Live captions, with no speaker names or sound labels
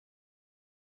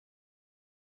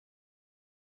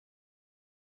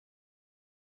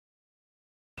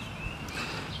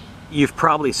You've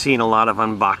probably seen a lot of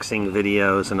unboxing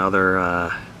videos and other,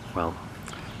 well,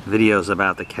 videos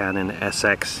about the Canon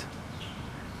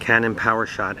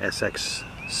Powershot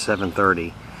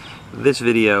SX730. This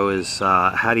video is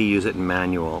how to use it in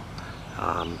manual.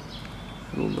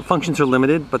 The functions are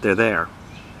limited, but they're there.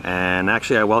 And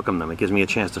actually I welcome them. It gives me a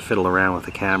chance to fiddle around with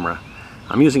the camera.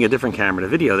 I'm using a different camera to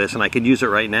video this, and I could use it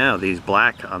right now. These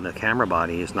black on the camera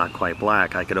body is not quite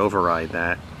black. I could override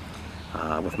that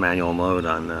with manual mode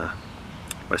on,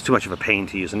 but it's too much of a pain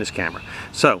to use in this camera.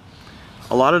 So,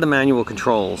 a lot of the manual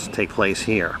controls take place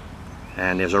here.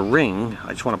 And there's a ring. I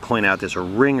just want to point out there's a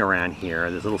ring around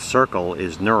here. This little circle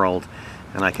is knurled,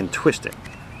 and I can twist it.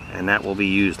 And that will be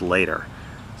used later.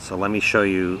 So let me show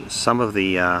you some of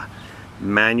the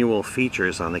manual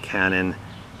features on the Canon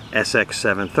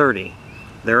SX730.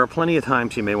 There are plenty of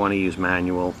times you may want to use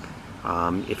manual.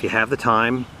 If you have the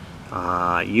time,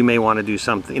 you may want to do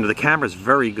something. You know, the camera's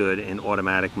very good in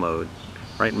automatic mode.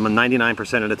 Right,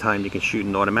 99% of the time you can shoot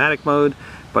in automatic mode,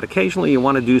 but occasionally you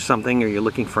want to do something or you're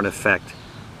looking for an effect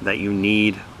that you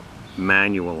need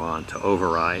manual on to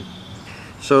override.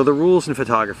 So the rules in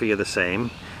photography are the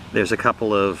same. There's a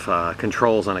couple of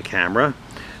controls on a camera.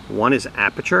 One is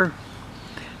aperture.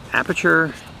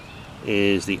 Aperture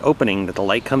is the opening that the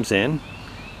light comes in.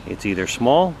 It's either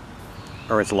small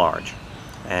or it's large.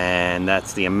 And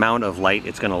that's the amount of light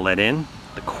it's going to let in,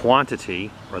 the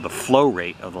quantity or the flow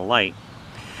rate of the light.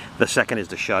 The second is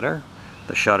the shutter.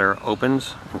 The shutter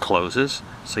opens and closes,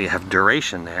 so you have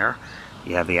duration there.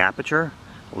 You have the aperture,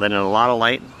 let in a lot of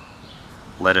light,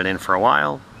 let it in for a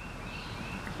while,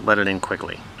 let it in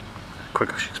quickly, quick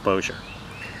exposure.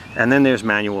 And then there's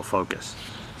manual focus.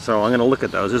 So I'm going to look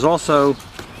at those. There's also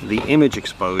the image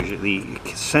exposure, the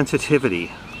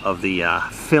sensitivity of the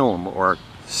film or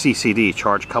CCD,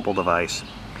 charge couple device.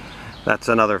 That's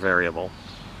another variable.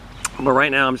 But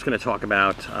right now I'm just going to talk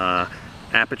about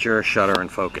aperture, shutter, and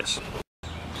focus.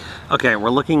 Okay, we're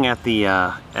looking at the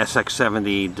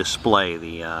SX730 display,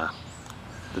 the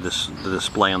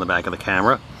display on the back of the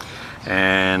camera.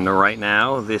 And right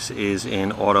now this is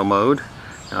in auto mode.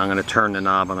 Now I'm going to turn the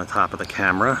knob on the top of the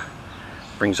camera.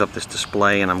 Brings up this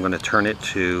display, and I'm going to turn it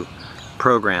to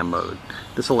program mode.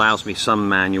 This allows me some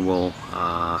manual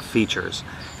features.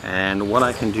 And what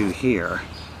I can do here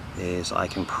is I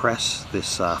can press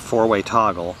this four-way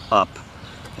toggle up,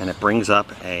 and it brings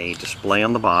up a display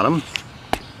on the bottom,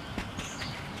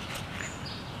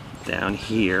 down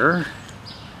here,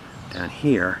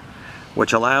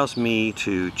 which allows me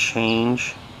to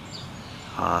change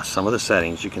some of the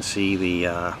settings. You can see the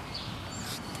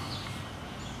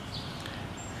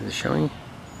is it showing?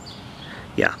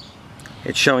 Yeah,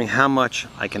 it's showing how much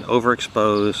I can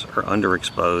overexpose or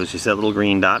underexpose. You see that little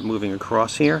green dot moving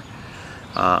across here?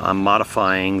 I'm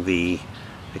modifying the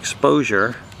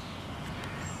exposure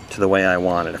to the way I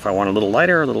want it. If I want a little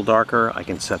lighter, a little darker, I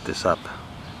can set this up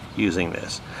using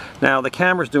this. Now the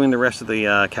camera's doing the rest of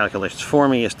the calculations for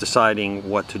me. It's deciding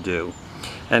what to do.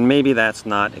 And maybe that's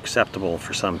not acceptable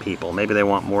for some people. Maybe they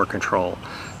want more control.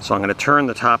 So I'm going to turn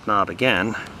the top knob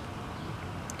again,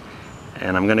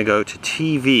 and I'm going to go to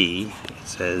TV. It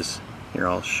says, here,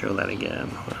 I'll show that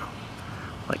again. Well,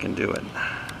 I can do it.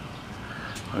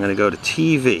 I'm going to go to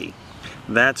TV.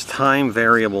 That's time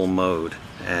variable mode,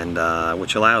 and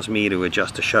which allows me to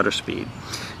adjust the shutter speed.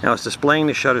 Now it's displaying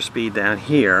the shutter speed down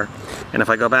here, and if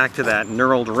I go back to that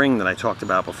knurled ring that I talked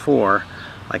about before,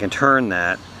 I can turn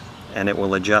that and it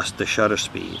will adjust the shutter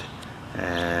speed,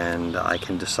 and I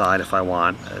can decide if I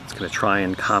want. It's going to try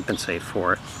and compensate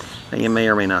for it. Now you may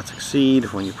or may not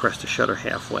succeed. When you press the shutter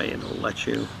halfway, it'll let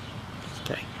you.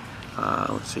 Okay,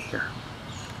 let's see here.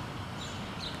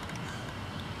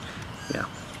 Yeah.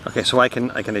 Okay, so I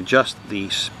can adjust the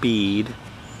speed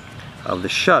of the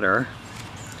shutter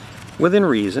within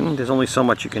reason. There's only so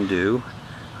much you can do,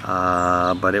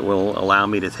 but it will allow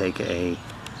me to take a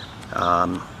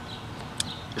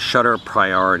shutter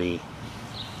priority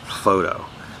photo.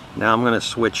 Now I'm going to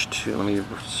switch to, let me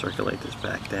circulate this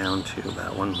back down to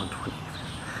about 120.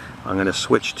 I'm going to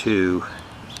switch to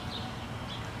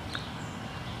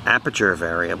aperture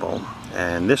variable,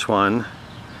 and this one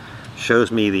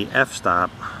shows me the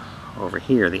f-stop over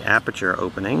here, the aperture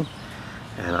opening,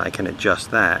 and I can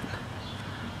adjust that.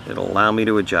 It'll allow me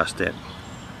to adjust it,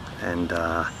 and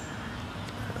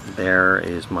there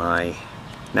is my,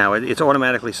 now it's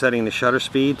automatically setting the shutter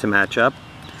speed to match up.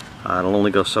 It'll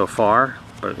only go so far,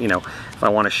 but you know, if I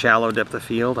want a shallow depth of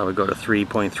field, I would go to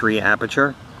 3.3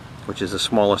 aperture, which is the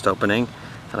smallest opening,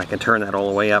 and I can turn that all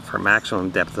the way up for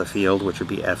maximum depth of field, which would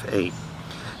be f8.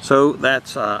 So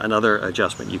that's another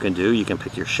adjustment you can do. You can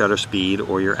pick your shutter speed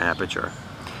or your aperture.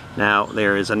 Now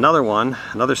there is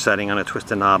another setting. I'm going to twist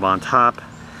the knob on top,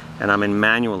 and I'm in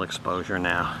manual exposure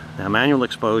now. Now manual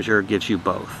exposure gives you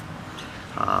both.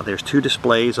 There's two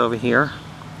displays over here.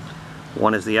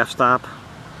 One is the f-stop,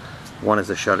 one is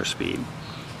the shutter speed.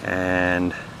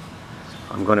 And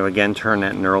I'm going to again turn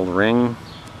that knurled ring,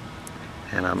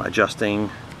 and I'm adjusting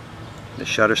the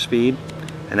shutter speed.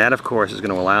 And that of course is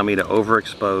going to allow me to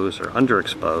overexpose or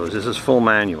underexpose. This is full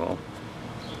manual.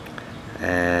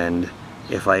 And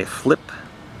if I flip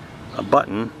a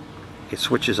button, it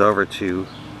switches over to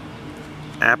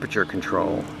aperture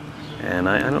control. And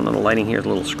I don't know, the lighting here is a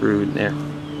little screwed there.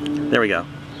 There we go.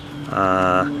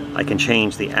 I can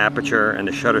change the aperture, and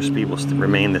the shutter speed will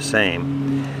remain the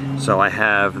same. So I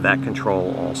have that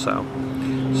control also.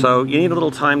 So you need a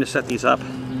little time to set these up.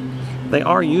 They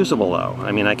are usable though.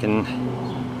 I mean, I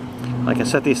can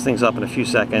set these things up in a few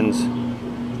seconds,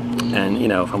 and you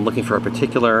know, if I'm looking for a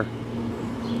particular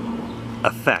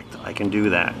effect, I can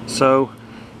do that. So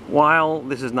while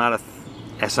this is not a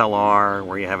SLR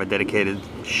where you have a dedicated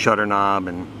shutter knob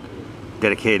and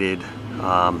dedicated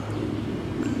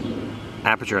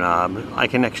aperture knob, I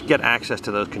can get access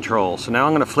to those controls. So now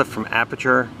I'm going to flip from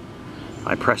aperture.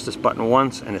 I press this button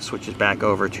once and it switches back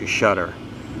over to shutter,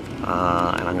 and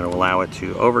I'm going to allow it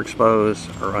to overexpose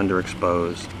or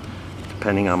underexpose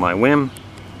depending on my whim.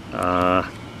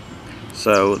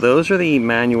 So those are the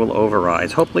manual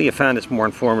overrides. Hopefully you found this more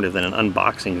informative than an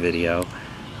unboxing video.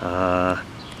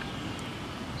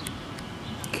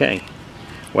 Okay,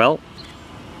 well,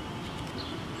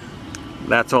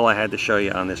 that's all I had to show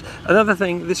you on this. Another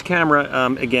thing, this camera,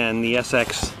 again, the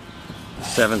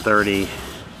SX730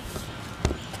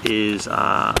 is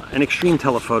an extreme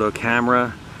telephoto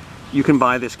camera. You can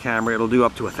buy this camera, it'll do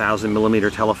up to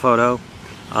 1,000mm telephoto.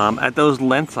 At those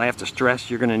lengths, I have to stress,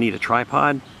 you're going to need a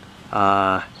tripod.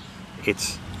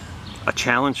 It's a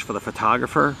challenge for the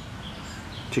photographer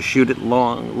to shoot at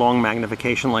long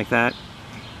magnification like that,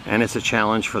 and it's a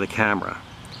challenge for the camera.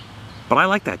 But I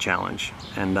like that challenge,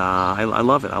 and I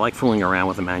love it. I like fooling around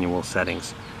with the manual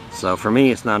settings. So for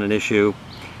me, it's not an issue.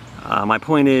 My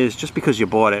point is, just because you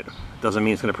bought it doesn't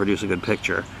mean it's going to produce a good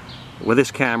picture. With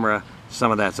this camera,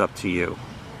 some of that's up to you.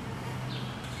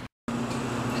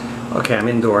 Okay, I'm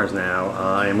indoors now.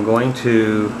 I'm going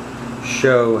to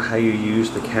show how you use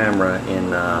the camera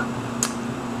in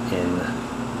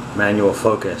manual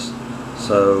focus.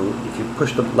 So if you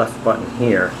push the left button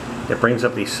here, it brings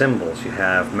up these symbols. You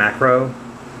have macro,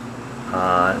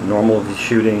 normal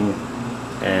shooting,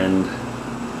 and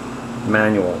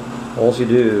manual. All you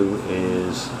do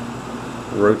is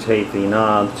rotate the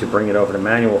knob to bring it over to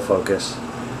manual focus,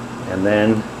 and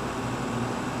then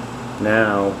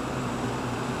now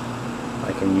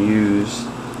I can use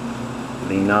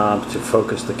the knob to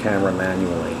focus the camera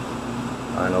manually,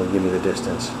 and it'll give me the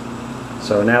distance.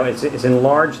 So now it's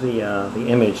enlarged the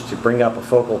image to bring up a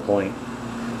focal point.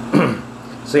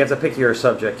 So you have to pick your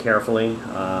subject carefully.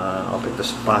 I'll pick the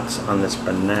spots on this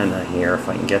banana here if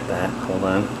I can get that. Hold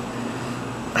on.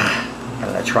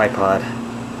 Got that tripod.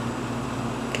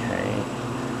 Okay.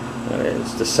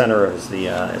 It's the center is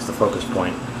the focus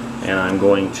point, and I'm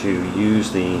going to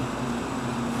use the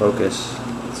focus.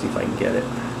 Let's see if I can get it.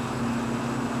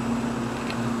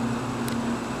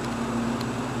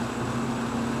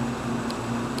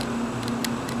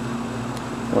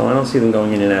 Well, I don't see them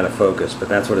going in and out of focus, but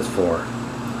that's what it's for.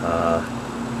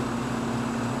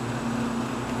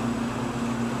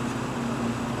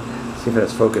 See if it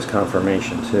has focus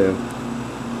confirmation too.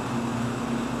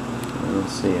 I don't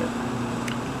see it.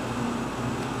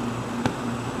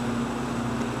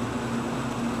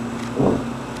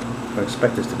 I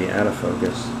expect this to be out of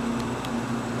focus.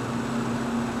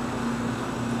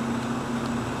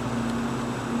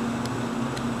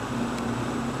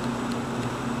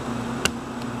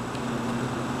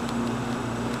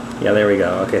 Yeah, there we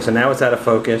go. Okay, so now it's out of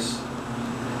focus.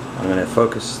 I'm going to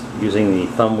focus using the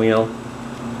thumb wheel.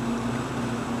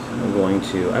 I'm going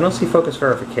to, I don't see focus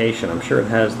verification. I'm sure it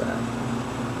has that.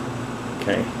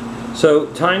 Okay. So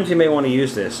times you may want to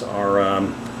use this are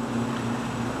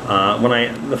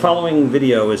the following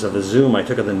video is of a zoom I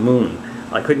took of the moon.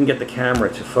 I couldn't get the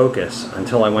camera to focus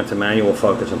until I went to manual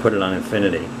focus and put it on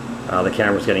infinity. The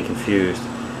camera's getting confused.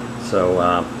 So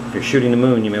if you're shooting the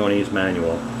moon, you may want to use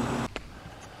manual.